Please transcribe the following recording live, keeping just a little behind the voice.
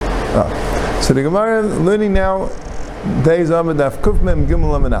So the Gemara learning now days amud daf kuf mem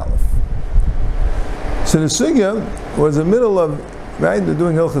gimel amud aleph. So the sugya was the middle of, right, they're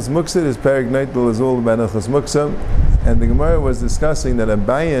doing Hilchas Muksa. This parak Neitel is all about Hilchas Muksa, and the Gemara was discussing that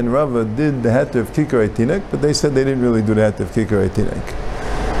Abaye and Rava did the heter of Kikar Etinek, but they said they didn't really do the heter of Kikar Etinek.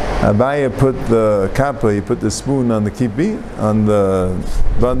 Abaye put the kappa, he put the spoon on the kipi, on the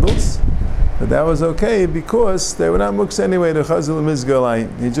bundles, but that was okay because they were not Muksa anyway, the Chazal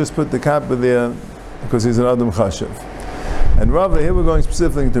Mizgalai. He just put the kappa there because he's an Adam Chashav. And Rava, here we're going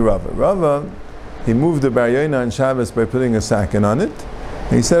specifically to Rava. Rava, he moved the Bar Yoina on Shabbos by putting a sakin on it.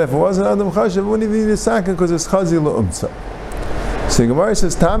 And he said if it wasn't Adam Chashav, it wouldn't even need a sakin because it's Chazi L'umtza. So Gemara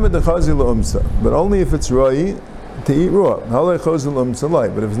says, Tamid the Chazi L'umtza, but only if it's Roi to eat raw. Halay Chazi L'umtza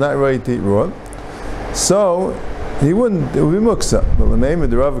light, but if it's not Roi to eat raw, so he wouldn't, it would be Muksa. But the name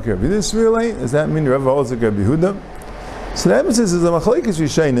of the Rava Rabbi, this really, does that mean the Rava holds like Rabbi Yehuda? So the emphasis is the Machlekes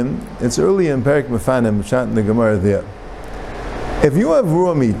Rishonim, it's early in Perik Mefanim, Shat in the Gemara there. If you have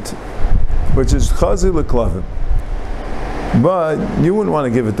raw meat, which is chazi l'klavim, but you wouldn't want to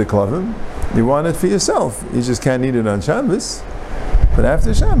give it to klavim, you want it for yourself. You just can't eat it on Shabbos, but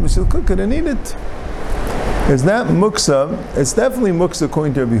after Shabbos you'll cook it and eat it. Is that muksa? It's definitely muksa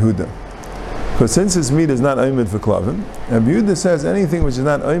according to Rabbi Yehuda, because since this meat is not oimid for klavim, Rabbi Yehuda says anything which is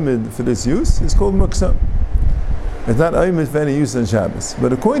not oimid for this use is called muksa. It's not oimid for any use on Shabbos.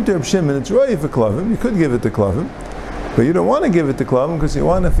 But according to Rabbi Shimon, it's roi for klavim. You could give it to klavim, but you don't want to give it to klavim because you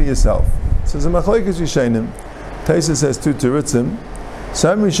want it for yourself. So the Machlekes Rishonim, Taisa says two terutzim.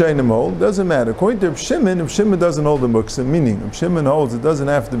 Some Rishonim hold, doesn't matter. According to Reb Shimon doesn't hold the muksa, meaning Reb Shimon holds it doesn't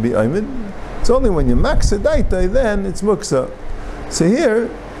have to be oimid. It's only when you maksa daita, then it's muksa. So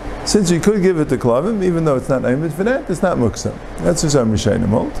here, since you could give it to klavim, even though it's not oimid for that, it's not muksa. That's what some Rishonim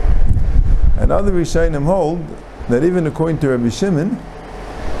hold. And other Rishonim hold that even according to Rabbi Shimon,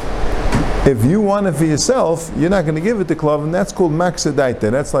 if you want it for yourself, you're not going to give it to klavim. That's called maksa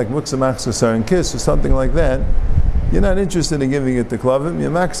daita. That's like muksa machsa sarin kiss or something like that. You're not interested in giving it to klavim. You're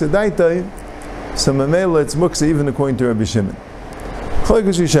maksa daita. So mamela it's muksa even according to Rabbi Shimon.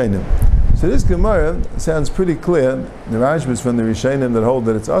 So this Gemara sounds pretty clear. The Rashba is from the Rishonim that hold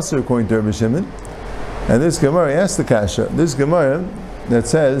that it's asur according to Rabbi Shimon. And this Gemara asks the kasha. This Gemara that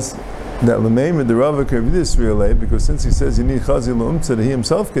says that l'meimid the Rava could be this relay, because since he says you need chazi l'umtza that he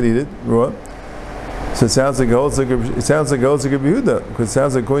himself could eat it raw, so it sounds like it holds like Rabbi Yehuda, because it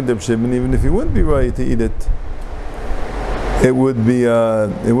sounds like according to Rabbi Shimon, even if he wouldn't be right to eat it, it wouldn't be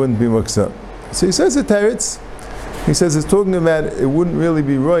muksa. So he says it teretz. He says it's talking about it wouldn't really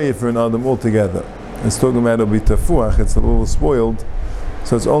be roy for an adam altogether. It's talking about it'll be tafuach. It's a little spoiled,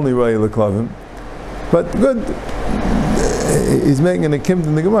 so it's only roy l'klavim. But good. He's making an akim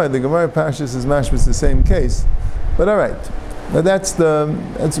in the Gemara. The Gemara Pashas is mashmas the same case, but all right. Now that's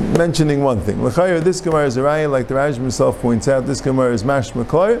mentioning one thing. L'chayr, this Gemara is a raya, like the Rashba himself points out. This Gemara is mashma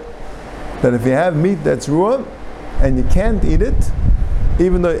klar, that if you have meat that's raw and you can't eat it,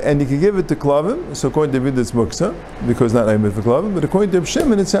 even though and you can give it to klavim, so according to Vid it's muksa because not aimed for klavim. But according to Reb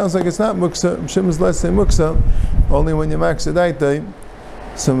Shimon, it sounds like it's not muksa. Reb Shimon's less than muksa, only when you maksa daitay.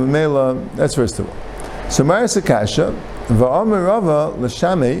 So memela, that's first of all. So Maris Akasha. Va'amar Rava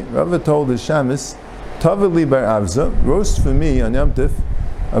l'shamei, Rava told his shamis, Tavili bar avza, roast for me on Yom Tif,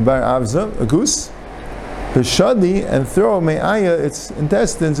 a bar avza, a goose, b'shadi, and throw me'aya, its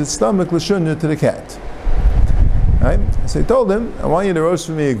intestines, its stomach, l'shunya, to the cat. Right? So he told him, I want you to roast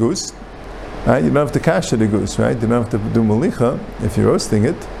for me a goose. Right? You don't have to kasha the goose, right? You don't have to do malicha if you're roasting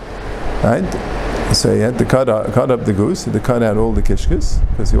it. Right? So he had to cut up the goose, he had to cut out all the kishkas,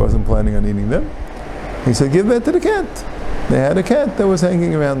 because he wasn't planning on eating them. He said, give that to the cat. They had a cat that was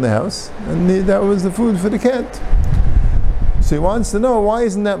hanging around the house, and that was the food for the cat. So he wants to know, why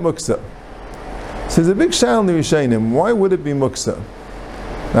isn't that muksa? So there's a big shal in the Rishonim, why would it be muksa?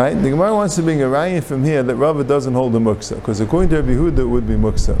 Right? The Gemara wants to bring a raya from here that Rava doesn't hold the muksa, because according to Rabbi Yehuda it would be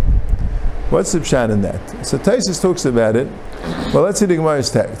muksa. What's the pshat in that? So Taisus talks about it. Well, let's see the Gemara's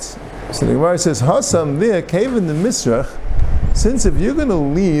text. So the Gemara says, Hasam there, cave in the misrach, since if you're going to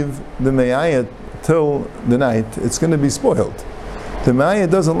leave the me'ayat till the night, it's going to be spoiled. The ma'ayah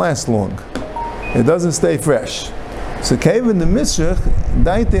doesn't last long. It doesn't stay fresh. So cave in the misrach,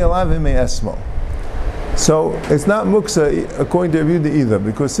 daite alav esmo. So it's not muksa according to Rabbi Yehuda either,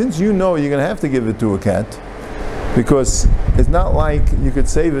 because since you know you're going to have to give it to a cat, because it's not like you could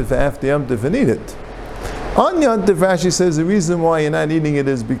save it for after Yom Tov and eat it. On Yom Tov, Rashi says the reason why you're not eating it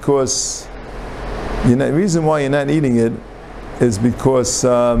is because you don't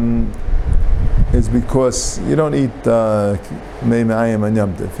eat mei me'ayim on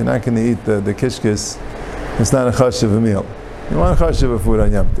Yom Tov. You're not going to eat the kishkis. It's not a chash of a meal. You want chashiv of food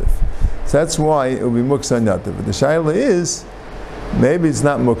on Yom Tov. So that's why it will be muksa on Yom Tov. But the shaila is, maybe it's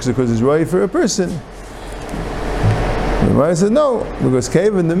not muksa because it's roy for a person. The Rabbi said no, because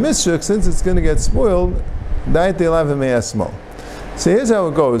cave in the mishrak, since it's going to get spoiled, diet they'll have a me'esmal. So here's how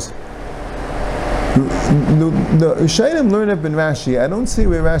it goes. The Rishonim learn up in Rashi. I don't see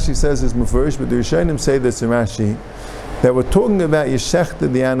where Rashi says it's mufurish, but the Rishonim say this in Rashi, that we're talking about you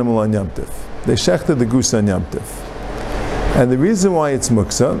shechted the animal on Yom Tov. They shechted the goose on Yom Tov. And the reason why it's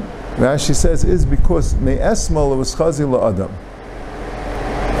muksa, Rashi says, is because me'esmal was chazi la'adam.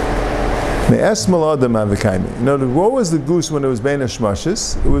 Me'esmal adam avikaimi. You know, what was the goose when it was bein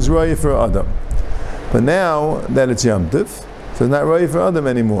hashmashis? It was roya for adam. But now that it's Yom Tov, so it's not roya for adam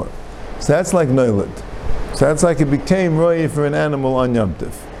anymore. So that's like noilad. So that's like it became roya for an animal on Yom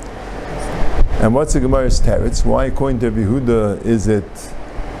Tov. And what's the Gemara's teretz? Why, according to Yehuda, is it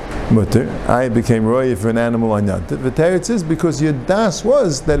mutter? I became roya for an animal on Yom Tov. The teretz is because your das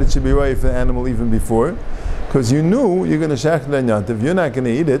was that it should be roya for the animal even before, because you knew you're going to shech it on Yom Tov. You're not going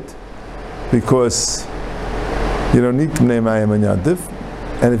to eat it because you don't need to name ayam on Yom Tov.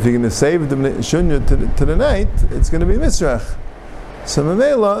 And if you're going to save the shunya to the night, it's going to be misrach. So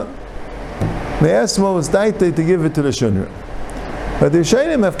Mamela, Me'esmo was daite to give it to the Shunra. But the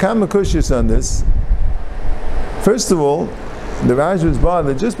Rishonim have kamakushis on this. First of all, the Raj was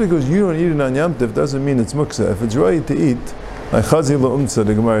bothered, just because you don't eat it on Yom Tov doesn't mean it's muksa. If it's right to eat, like chazi la'umtza,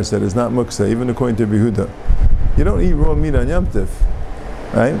 the Gemara said, it's not muksa, even according to Yehuda. You don't eat raw meat on Yom Tov,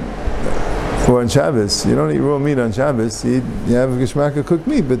 right? Or on Shabbos. You don't eat raw meat on Shabbos, you have geshmaka cooked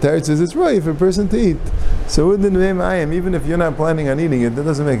meat, but Teretz says it's right for a person to eat. So within the name ayam, even if you're not planning on eating it, that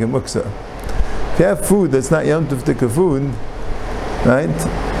doesn't make it muksa. If you have food that's not Yom Tov Tika food, right,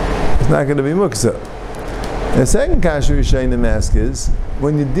 it's not going to be muksa. The second kasha Rishonim ask is,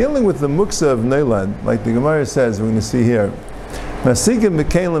 when you're dealing with the muksa of Neilad, like the Gemara says, we're going to see here, Masikim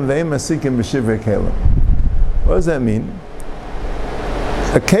b'kelim ve'im masikim b'shivrei kelim. What does that mean?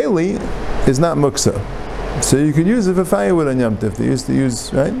 A keli is not muksa. So you could use it for firewood on Yom Tov. They used to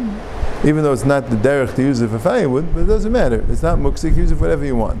use, right? Even though it's not the derech to use it for firewood, but it doesn't matter. It's not muksa, you can use it for whatever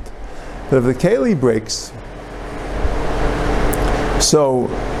you want. But if the keli breaks, so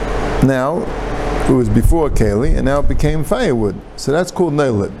now it was before keli, and now it became firewood. So that's called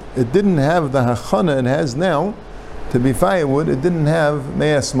neilad. It didn't have the hachana it has now to be firewood. It didn't have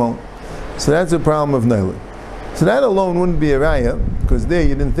me'esmal. So that's the problem of neilad. So that alone wouldn't be a raya, because there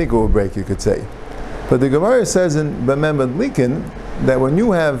you didn't think it would break, you could say. But the Gemara says in B'memad Likin that when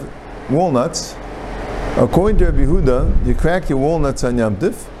you have walnuts, according to Rabbi Yehuda, you crack your walnuts on Yom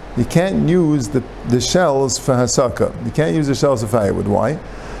Tov, you can't use the shells for hasaka. You can't use the shells for firewood. Why?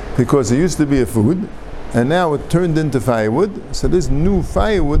 Because it used to be a food, and now it turned into firewood. So this new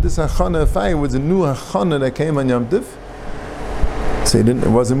firewood, this hachana firewood, is a new hachana that came on Yom Tov. So it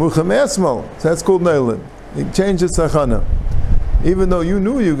wasn't mucha me'esmal. So that's called neilad. He changed its hachana. Even though you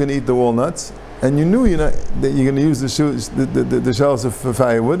knew you were going to eat the walnuts, and you knew that you're going to use the shells for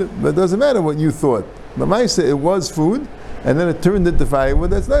firewood, but it doesn't matter what you thought. But Maisa, it was food, and then it turned into firewood.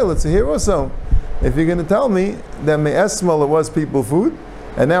 That's neilad. So here also, if you're going to tell me that me'esmal it was people food,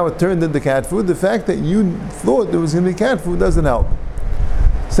 and now it turned into cat food, the fact that you thought there was going to be cat food doesn't help.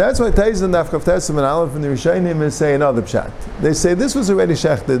 So that's why Taiz and Daf Tesim and Aleph and the Rishonim is say another pshat. They say this was already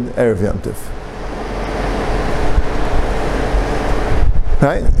shechted Erev Yom Tov.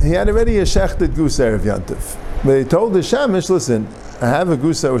 Right? He had already a shechted goose Erev Yom Tov. But he told the Shamish, listen, I have a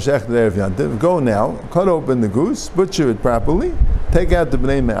goose that was shechted Erev Yom Tov. Go now, cut open the goose, butcher it properly, take out the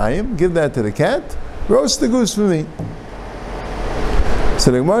bnei me'ayim, give that to the cat, roast the goose for me.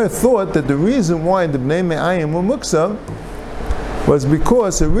 So the Gemara thought that the reason why the bnei me'ayim were muksa was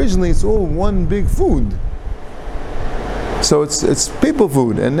because originally it's all one big food. So it's people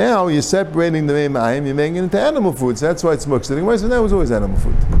food, and now you're separating the bnei me'ayim, you're making it into animal food. So that's why it's muksa. The Gemara said that was always animal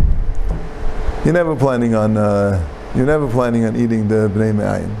food. You're never planning on eating the bnei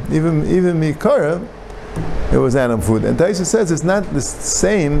me'ayim. Even mikara, it was animal food. And Taisha says it's not the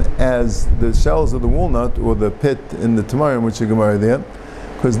same as the shells of the walnut or the pit in the tamarim, which is Gemara there.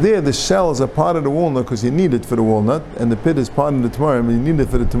 Because there the shells are part of the walnut because you need it for the walnut, and the pit is part of the tamarim, and you need it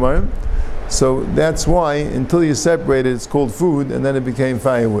for the tamarim. So that's why until you separate it, it's called food, and then it became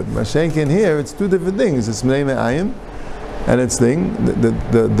firewood. Mashenkin here, it's two different things. It's bnei me'ayim, and it's thing.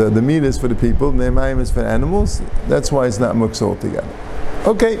 The meat is for the people, bnei me'ayim is for animals. That's why it's not muksa altogether.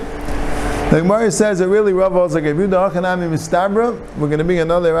 Okay. The Gemara says that really Rav holds like Yehuda, Achanami Mistabra. We're going to bring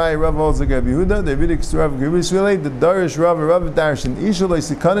another eye. Rav holds like Yehuda. The Yehuda Rav Gibris relate the Darish Rav Darshan Isha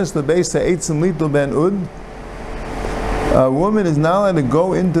Leisikanis the base of Eitzim Little Ben Ud. A woman is not allowed to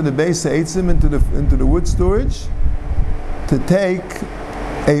go into the base of Eitzim into the wood storage to take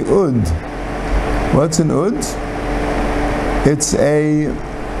a ud. What's an ud? It's a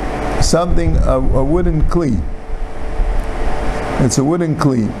wooden kli. It's a wooden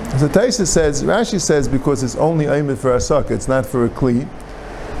kli. So Taisa says, Rashi says, because it's only aimed for a sukkah, it's not for a kli.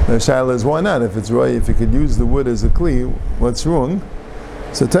 The shaila is, why not? If it's right, if you could use the wood as a kli, what's wrong?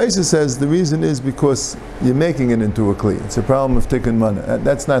 So Taisa says the reason is because you're making it into a kli. It's a problem of tikkun mana.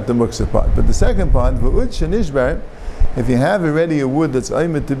 That's not the muksa part. But the second part, v'ud shenishbar, if you have already a wood that's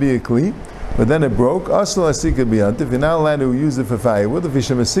aimed to be a kli, but then it broke, asal asika biyant, if you're not allowed to use it for firewood, if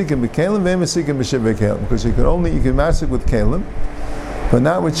you're masikim b'kelim, ve'masikim b'shivah kelim, because you can masik with kelim, but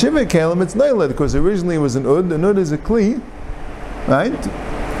not with shivah kelim, it's nailed, because originally it was an ud is a kli, right?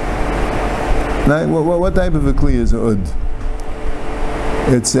 Now, what type of a kli is a ud?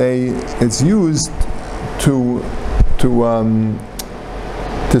 It's used to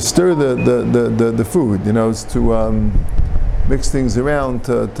stir the food, to mix things around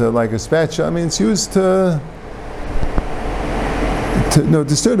to like a spatula. I mean, it's used to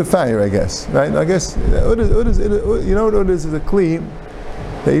stir the fire, I guess, right? I guess what it is, is a kli.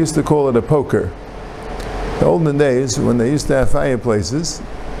 They used to call it a poker. The olden days, when they used to have fireplaces,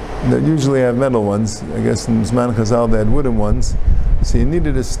 they usually have metal ones. I guess in Zman Chazal they had wooden ones. So you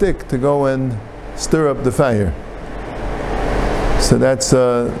needed a stick to go and stir up the fire. So that's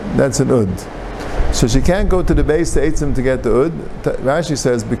an ud. So she can't go to the base to Eitzim to get the ud. Rashi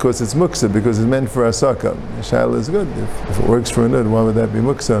says because it's muksa, because it's meant for a sukkah. The shaila is good. If it works for an ud, why would that be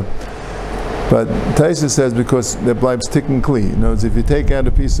muksa? But Taisa says because that bleibs tikkun kli. In other words, if you take out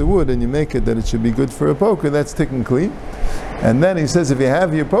a piece of wood and you make it that it should be good for a poker, that's tikkun kli. And then he says if you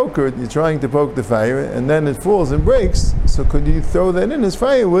have your poker, you're trying to poke the fire, and then it falls and breaks, so could you throw that in as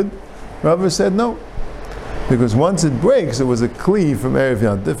firewood? Rabbi said no. Because once it breaks, it was a kli from Erev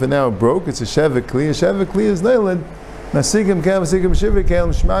Yantif, and now it broke, it's a shevet kli. A shevet kli is nailed. Nasikim kem, nasikim shivik kem,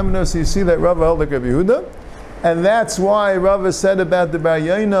 shmamino. So you see that Rabbi held like Rabbi Yehuda. And that's why Rabbi said about the Bar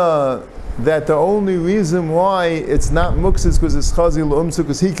Yaina that the only reason why it's not muksa is because it's chazi l'umsa,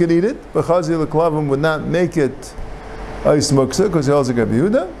 because he could eat it, but chazi l'klavim would not make it ice muksa, because he holds like Rabbi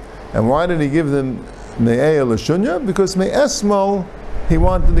Yehuda. And why did he give them me'eh l'shunya? Because me'esmol, he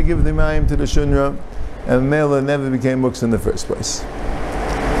wanted to give the mayim to the shunya, and Mela never became muksa in the first place.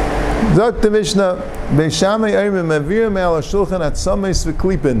 Zok the Mishnah, Beishamei Eimim Mavir Me'al HaShulchan Atzameis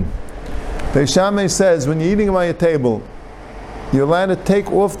V'Klipin. Beishamei says, when you're eating by a table, you're allowed to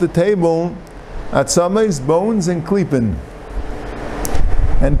take off the table Atzameis, bones, and klipin,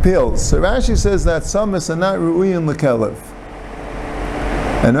 and peels. So Rashi says that Atzameis are not Ru'uyin L'Kelev.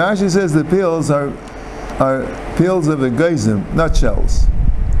 And Rashi says the peels are peels of the geizim, nutshells.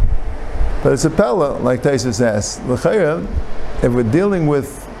 But it's a pella, like Taisa says. L'chayra, if we're dealing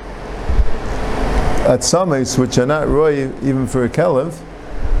with atzames, which are not roy even for a kelev,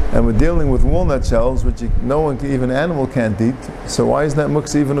 and we're dealing with walnut shells, which no one, even an animal, can't eat, so why is that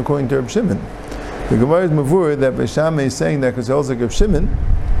muksa even according to Reb Shimon? The Gemara is mavur that Beishamei is saying that because it holds like Reb Shimon,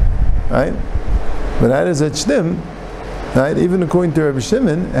 right? But that is a shtim, right? Even according to Reb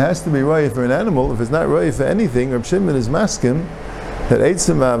Shimon, it has to be roy for an animal. If it's not roy for anything, Reb Shimon is maskim that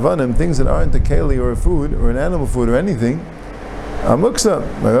eitzim ha'avanim, things that aren't a keli or a food or an animal food or anything, are muksa,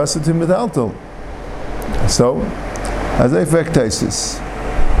 marasatim metaltal. So, as I fact Taisis,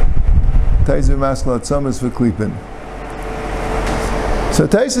 Taisis maskal atzamas for klipin. So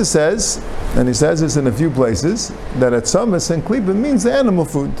Taisis says, and he says this in a few places, that atzamas and klipin means the animal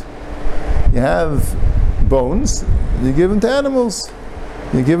food. You have bones, you give them to animals,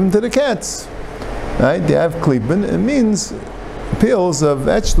 you give them to the cats, right? You have klipin, it means peels of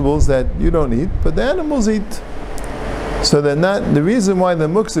vegetables that you don't eat, but the animals eat. So they're not, the reason why the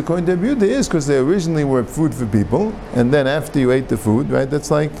muksa according to Yehuda is because they originally were food for people, and then after you ate the food, right, that's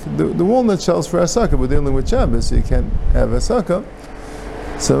like the walnut shells for asaka. We're dealing with Shabbos, so you can't have asaka.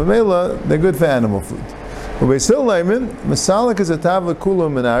 So Mela, they're good for animal food. Ubesil Leimin, Masalik is a tavla kula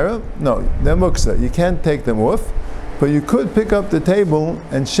minara. No, they're muksa. You can't take them off, but you could pick up the table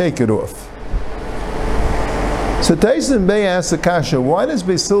and shake it off. So Taisin Bey asks the kasha, why does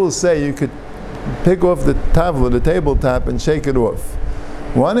Basil say you could pick off the tavla, the tabletop, and shake it off?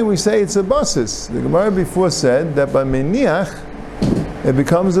 Why don't we say it's a basis? The Gemara before said that by meniach it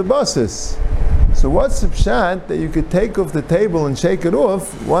becomes a basis. So what's the pshat that you could take off the table and shake it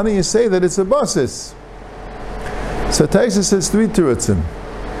off? Why don't you say that it's a basis? So Taisa says three terutzim.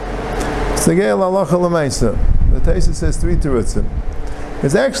 The Taisa says three terutzim.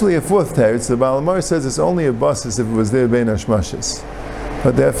 It's actually a fourth teretz. The Baal Amar says it's only a basis if it was there bein hashmashis.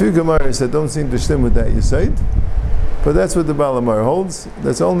 But there are a few Gemaras that don't seem to shtim with that Yisaid. But that's what the Baal Amar holds.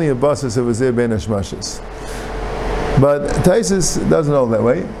 That's only a basis if it was there bein hashmashis. But Taisus doesn't hold that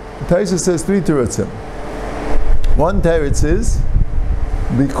way. Taisus says 3 terutzim. One teretz is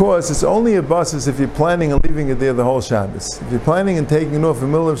because it's only a basis if you're planning on leaving it there the whole Shabbos. If you're planning on taking it off in the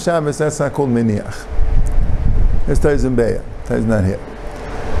middle of Shabbos, that's not called miniach. It's Taiz and Beya. Taiz not here.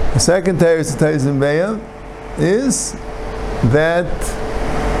 The second teretz of Taiz and Beya is that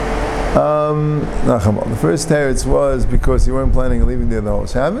the first teretz was because you weren't planning on leaving there the whole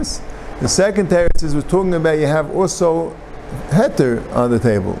Shabbos. The second teretz is we're talking about you have also heter on the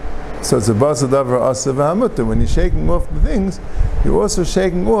table. So it's a basa davar asa v'hamutta. When you're shaking off the things, you're also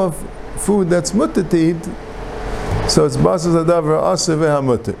shaking off food that's mutter to eat. So it's basa davar asa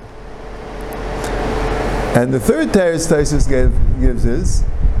v'hamutta. And the third teretz Taisus gives is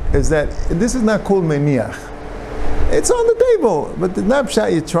that this is not called meniach. It's on the table, but the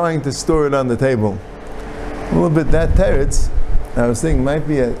napshat you're trying to store it on the table. A little bit that teretz, I was thinking might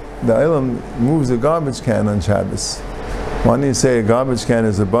be the Ilam moves a garbage can on Shabbos. Why don't you say a garbage can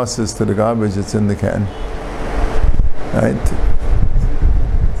is a buses to the garbage that's in the can? Right?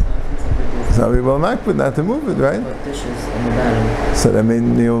 So we will makbid not to move it, right? Dishes in the bottom. So that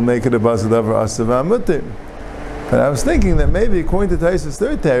means you'll make it a basa davar asa v'hamutta. But I was thinking that maybe according to Taisus'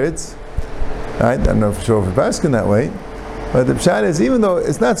 third teretz, right? I don't know for sure if it's asking that way, but the pshat is even though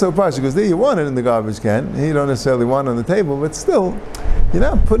it's not so partial because there you want it in the garbage can, you don't necessarily want it on the table, but still, you're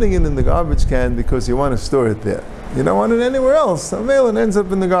not putting it in the garbage can because you want to store it there. You don't want it anywhere else. So it ends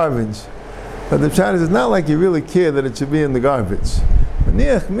up in the garbage. But the pshat is it's not like you really care that it should be in the garbage.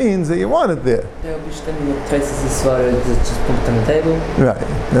 Niach means that you want it there. Just put it on the table. Right,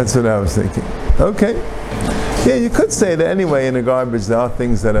 that's what I was thinking. Okay. Yeah, you could say that anyway in the garbage there are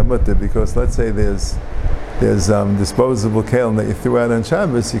things that are mutter because let's say there's disposable kelim that you threw out on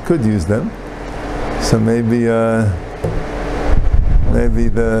Shabbos, you could use them. So maybe if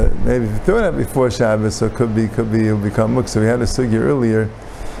you throw it out before Shabbos, so it could be you'll become muksa. We had a sugya earlier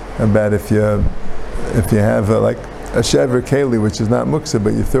about if you have like a shever keli which is not muksa,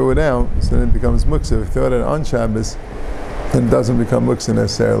 but you throw it out, so then it becomes muksa. If you throw it out on Shabbos, then it doesn't become muksa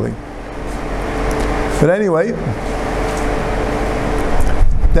necessarily. But anyway,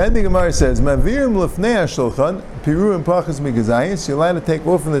 then the Gemara says, "Mavirim lefnei hashulchan piruim pachas migazayis." You're allowed to take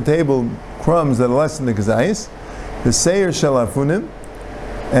off from the table crumbs that are less than the gazayis. The seir shel afunim,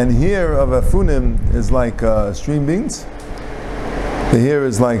 and here of afunim is like string beans. The here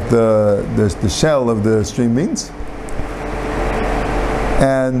is like the shell of the string beans.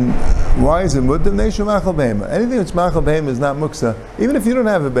 And why is it muddam? Neishu machal behema. Anything which machal behema is not muksa, even if you don't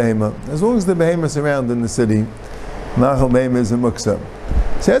have a behema, as long as the behema is around in the city, machal behema is a muksa.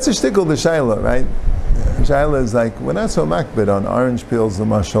 So that's a shtickle the shaila, right? Shaila is like, we're not so makbid on orange peels, the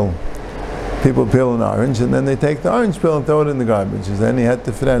mashal. People peel an orange, and then they take the orange peel and throw it in the garbage. And then he had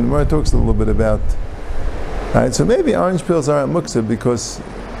to fit in. The Gemara talks a little bit about, right? So maybe orange peels aren't muksa because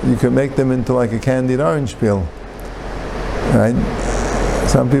you can make them into like a candied orange peel, right?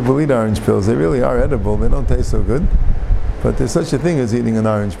 Some people eat orange peels. They really are edible. They don't taste so good. But there's such a thing as eating an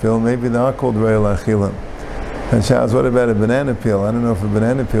orange peel. Maybe they are called royal achila. And Shaz, what about a banana peel? I don't know if a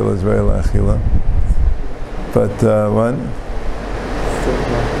banana peel is royal achila. But what?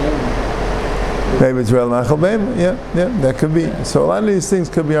 Maybe it's royal achil beim. Yeah, that could be. So a lot of these things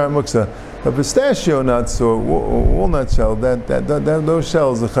could be our muksa. But pistachio nuts or walnut shell, those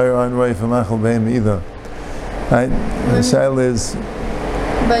shells, the chayr aren't right from achil beim either. Right? The shell is.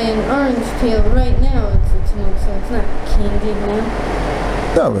 By an orange peel right now, it's muksa. It's not candied now.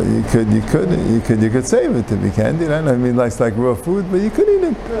 No, but you could save it to be candied. I mean, like raw food, but you could eat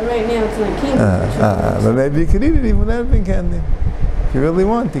it. But right now, it's not candied. But maybe you could eat it even without it being candied. If you really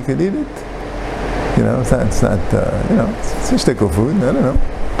want, you could eat it. You know, it's not it's a shtickle food. I don't know.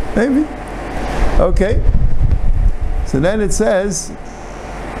 Maybe. Okay. So then it says.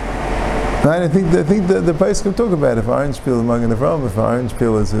 Right, I think the place can talk about if orange peel is among the from, if orange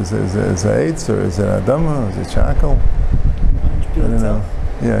peel is a eitz or is it adama or is it charcoal? I don't know.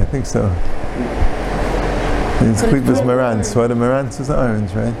 Yeah, I think so. It's klipas marantz. What a marantz is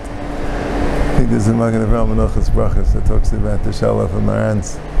orange, right? I think there's a among the from Menochas Brachas that talks about the shell of a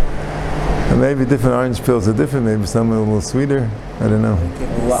marantz. And maybe different orange peels are different. Maybe some are a little sweeter. I don't know.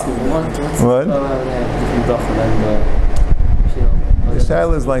 What? The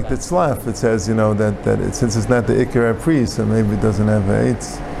shayla is like the tzlaf. It says, that since it's not the ikar pri, so maybe it doesn't have a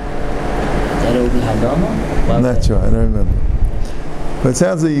eitz. I'm not sure. I don't remember. But it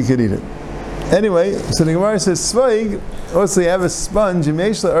sounds like you could eat it. Anyway, so the Gemara says, Sveig, also you have a sponge, if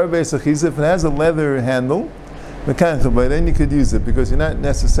it has a leather handle, then you could use it, because you're not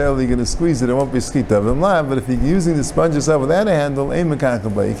necessarily going to squeeze it, it won't be skita of them live, but if you're using the sponge yourself without a handle, you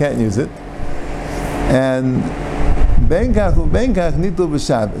can't use it. And Benkach ubenkach nitul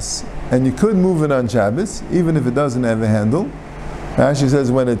b'Shabbos. And you could move it on Shabbos, even if it doesn't have a handle. Rashi says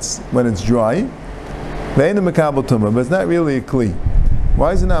when it's dry. Ve'ena makabel tumah, but it's not really a kli.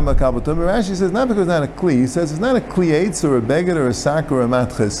 Why is it not makabel tumah? Rashi says not because it's not a kli. He says it's not a kli eitz or a beged or a sak or a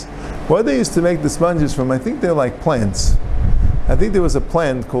matches. What they used to make the sponges from, I think they're like plants. I think there was a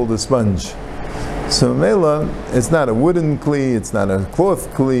plant called a sponge. So mela, it's not a wooden kli, it's not a cloth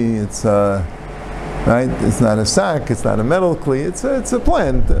kli, it's right. It's not a sack, it's not a metal kli. It's a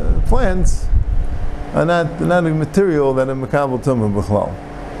plant. Plants are not a material that a makabel tumah b'chlal.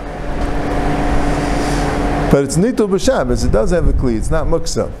 But it's nitul b'Shabbos. It does have a kli. It's not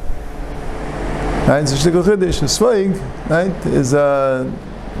muksa. Right? So shtikul chiddush, a sveig, right, is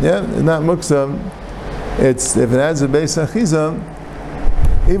not muksa. It's if it has a beis achiza,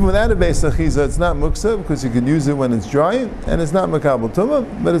 even without a beis achiza, it's not muksa because you can use it when it's dry, and it's not makabel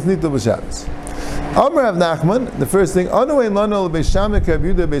tumah, but it's nitul b'Shabbos. Amar Rav Nachman, the first thing,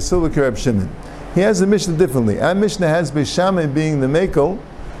 he has the Mishnah differently. Our Mishnah has Beis Shammai being the Mekel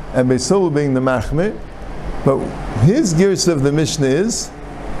and Beis Hillel being the Machmir, but his gears of the Mishnah is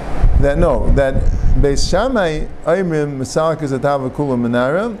that Beis Shammai Aimrim Masalak is Atava Kula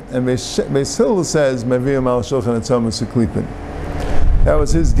Menara, and Beis Hillel says Maviyam al Shulchan Atzomus Uklipin. That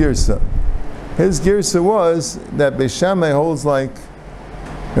was his girsa. His girsa was that Beis Shammai holds like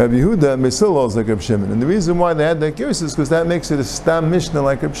Rabbi Yehuda and Beis Hillel holds like Reb Shimon. And the reason why they had that girsa is because that makes it a Stam Mishnah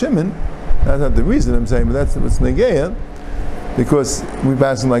like Reb Shimon. That's not the reason I'm saying, but that's what's Negeya, because we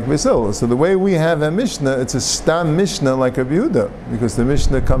pass it like Beis Hillel. So the way we have a Mishnah, it's a Stam Mishnah like Rabbi Yehuda, because the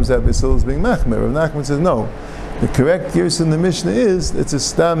Mishnah comes out Beis Hillel as being Machmer. Rav Nachman says no. The correct girsa in the Mishnah is it's a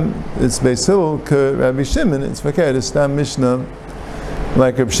Stam. It's Beis Hillel ke Rabbi Shimon. It's fakir. It's Stam Mishnah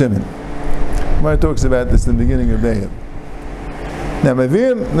like Reb Shimon. Gemara talks about this in the beginning of Deim. Now,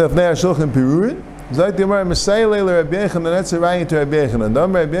 Mavir Nefnei HaShulchan Pirurin, Zayt Yomar Messiah Leila Rabbi Yechon, and that's a raya to Rabbi Yechon. And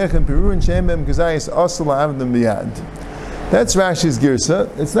Dam Rabbi Yechon Pirurin Shem Bem Kazayis Asal Avdem Biyad. That's Rashi's girsa.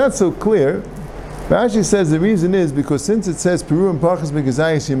 It's not so clear. Rashi says the reason is because since it says Pirurin Pachas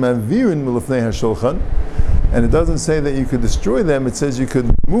Bekazayis Yimavirin Milefnei HaShulchan, and it doesn't say that you could destroy them, it says you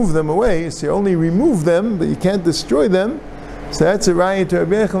could move them away, so you only remove them, but you can't destroy them. So that's a raya to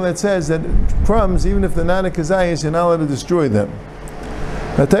Rabbi Yechon that says that crumbs, even if they're not a kazayis, you're not allowed to destroy them.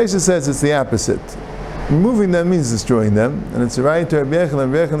 Now Taisha says it's the opposite. Removing them means destroying them, and it's a raya to Rabbi Yechon,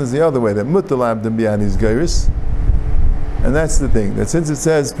 and Rabbi Yechon is the other way, that mutal abdem biyanis geiris. And that's the thing, that since it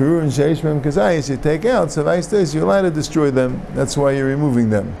says perur and sheish mem kazayis, you take out, so if you're allowed to destroy them, that's why you're removing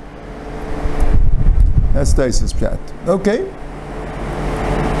them. That's Taisha's pshat. Okay.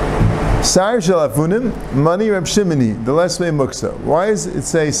 Sar shalafunim, money Reb Shimoni, the less way muksa. Why does it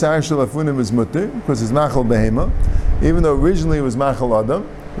say Sar shalafunim is mutter? Because it's machal behema, even though originally it was machal adam.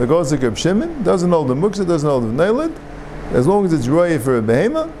 The goes to Reb Shimon, doesn't hold the muksa, doesn't hold the nailed. As long as it's roya for a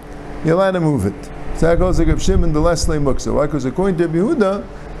behema, you're allowed to move it. So that goes to Reb Shimon, the less way muksa. Why? Because according to Rabbi Yehuda,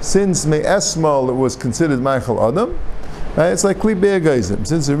 since me esmal it was considered machal adam, right? It's like kli be'egayzim.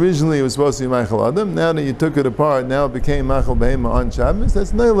 Since originally it was supposed to be machal adam, now that you took it apart, now it became machal behema on Shabbos.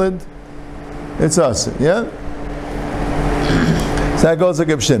 That's nailed. It's us, yeah? So that goes like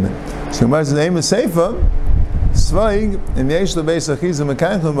Reb Shimon. So Gemara says, name is Seifa, Sveig, and Yesh Lebeis Achiza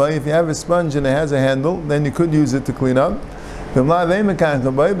Mekanchem Bay, if you have a sponge and it has a handle, then you could use it to clean up. But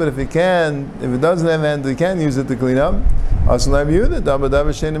if you can, if it doesn't have a handle, you can't use it to clean up. Also, Rabbi Yehuda, Dav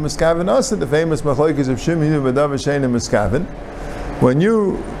Sheni Miskaven Asa, the famous Machlokes of Shimon Yehuda, Dav Sheni Miskaven. When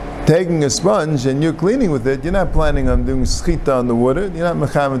you taking a sponge and you're cleaning with it, you're not planning on doing schita on the water. You're not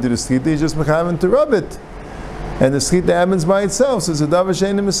mechaven to the schita, you're just mechaven to rub it. And the schita happens by itself, so it's a davar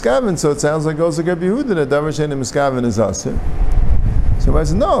she'eino miskaven. So it sounds like also Rabbi Yehuda that davar she'eino miskaven is asir. So I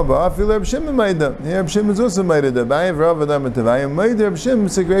said, no, but I feel Reb Shimon made them. Yeah, Reb Shimon is also made it. I have Rav Adam and Tavayim made Reb Shimon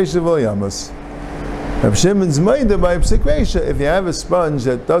Psikresha V'Yamas. Reb Shimon's made by Psikresha. If you have a sponge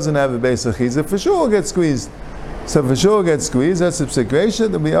that doesn't have a beis achiza, for sure will get squeezed. So for sure gets squeezed, that's a psikresha,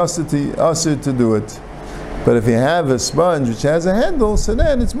 then we ask to do it. But if you have a sponge which has a handle, so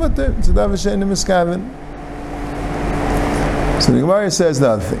then it's mutter, it's a davar she'eino miskaven. So the Gemara says the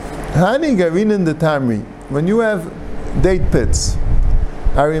other thing. Hani garinin de tamri, when you have date pits,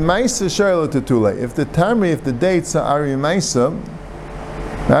 arimaisa sharla tetule. If the tamri, if the dates are arimaisa,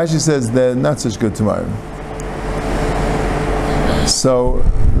 Rashi says they're not such good tomorrow. So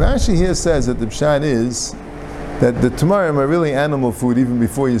Rashi here says that the pshat is that the tamarim are really animal food even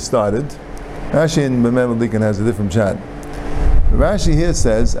before you started. Rashi in B'mem Likan has a different chat. Rashi here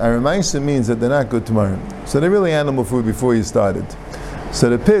says, Aramaisa means that they're not good tamarim. So they're really animal food before you started. So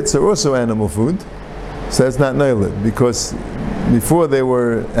the pits are also animal food. So that's not noilid, because before they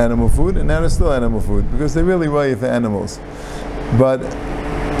were animal food, and now they're still animal food, because they're really roy for animals. But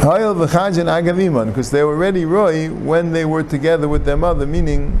hayel v'chajin agaviman, because they were already roy when they were together with their mother,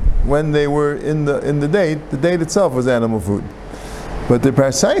 meaning when they were in the date itself was animal food. But the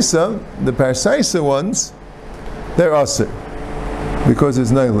parsaisa ones, they're aser, because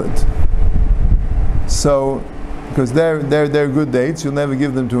it's noilid. So, because they're good dates, you'll never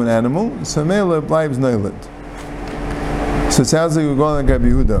give them to an animal. So mele bleibs noilid. So it sounds like we're going like Rabbi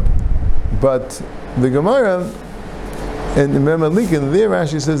Yehuda. But the Gemara, and remember Likin, there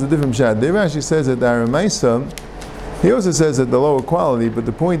Rashi says a different shad. There Rashi says that the Aramaisa, he also says that the lower quality, but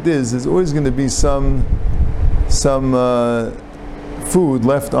the point is, there's always going to be some food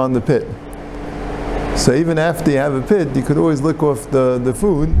left on the pit. So even after you have a pit, you could always lick off the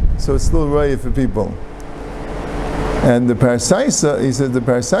food, so it's still right for people. And the parsaisa, he says the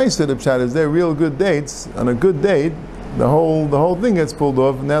parsaisa, the pshat is they're real good dates. On a good date, the whole thing gets pulled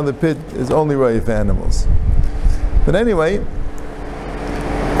off. Now the pit is only right for animals. But anyway,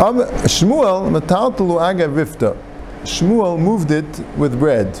 Shmuel mataltulu agav rifta. Shmuel moved it with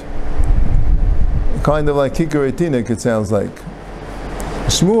bread, kind of like kikaretinik. It sounds like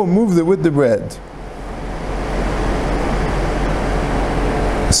Shmuel moved it with the bread.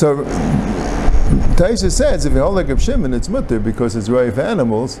 So Taisha says if you hold like a Shimon, it's mutter because it's right for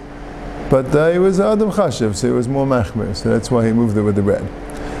animals. But it was Adam Chashiv, so it was more machmer. So that's why he moved it with the bread.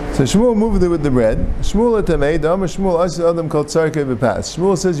 So Shmuel moved it with the bread. Shmuel atameid, Shmuel asher Adam called Sorscher b'pas.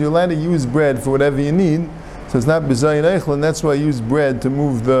 Shmuel says you're allowed to use bread for whatever you need. So it's not b'zayin eichel, and that's why I use bread to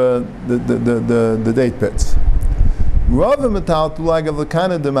move the date pits. Rava metal tulagav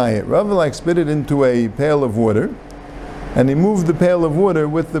l'kana demayit. Rava like spit it into a pail of water, and he moved the pail of water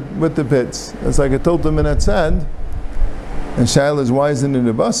with the pits. It's like a tiltum in that sand. And Shaila is wise in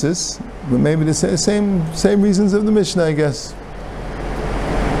the basis, but maybe the same reasons of the Mishnah, I guess.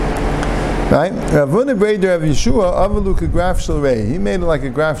 Right? Ravuna Breder of Yeshua Avaluk a graf shel rehi. He made it like a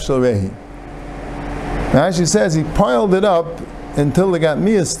graf shel rehi. Now, as she says, he piled it up until it got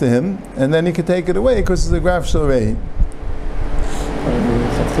mias to him, and then he could take it away because it's a graf shel rehi.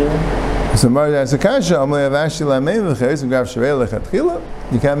 So Mar has a kasha. Amalei avashi lamein v'cheres graf shel rehi lechatchila.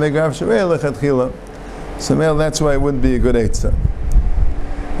 You can't make graf shel rehi lechatchila. So male, that's why it wouldn't be a good eitzah.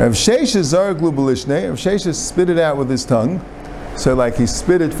 Rav Sheshes zarg lubalishne. Rav Sheshes spit it out with his tongue. So like he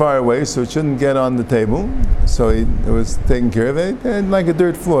spit it far away so it shouldn't get on the table. So it was taken care of. It had like a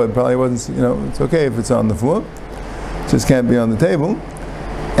dirt floor. It probably wasn't, it's okay if it's on the floor. It just can't be on the table.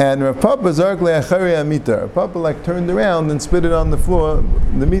 And Rav Papa zarg le'achari amita. Rav Papa like turned around and spit it on the floor.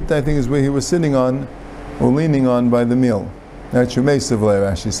 The meat, I think, is where he was sitting on or leaning on by the meal. That's Shumeisiv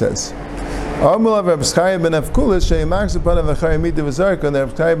Rashi says. Armulav Rav Chaim ben Avkulis she'imaks upon Rav Chaim mita v'zarka, and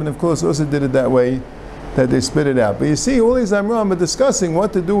Rav Chaim ben Avkulis also did it that way, that they spit it out. But you see, all these Amram are discussing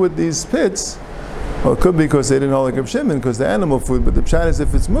what to do with these pits. Well, it could be because they didn't hold like Rav Shimon, because they're animal food, but the pshat is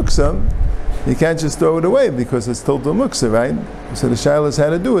if it's muksa, you can't just throw it away because it's total muksa, right? So the shilas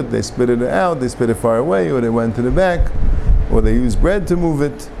had to do it. They spit it out, they spit it far away, or they went to the back, or they used bread to move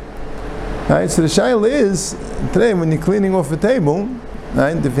it. Right? So the shilah is, today when you're cleaning off a table,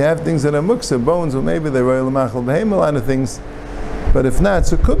 right? If you have things that are muksa, bones, or maybe they're royal machal behem, a lot of things. But if not,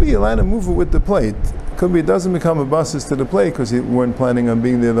 so it could be a lot of move it with the plate. It could be it doesn't become a basis to the plate because you weren't planning on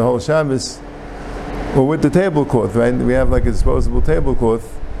being there the whole Shabbos. Or with the tablecloth, right? We have like a disposable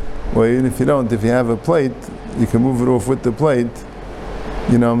tablecloth. Or even if you don't, if you have a plate, you can move it off with the plate.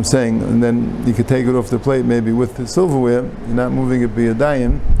 You know what I'm saying? And then you could take it off the plate maybe with the silverware. You're not moving it by a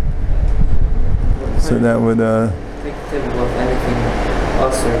dime. So that would... Take the tablecloth, anything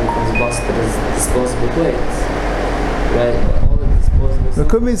also becomes busted as disposable plates, right? All the disposable. It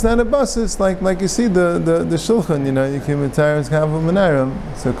could be it's not a bus. It's like you see the shulchan. You can retire as kavu menarim.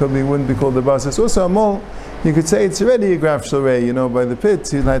 So it could be wouldn't be called a bus. It's also a mol. You could say it's already a graf shel rei. By the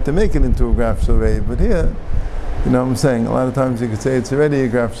pits you'd have to make it into a graf shel rei. But here, you know what I'm saying. A lot of times you could say it's already a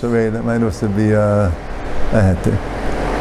graf shel rei. That might also be a heter.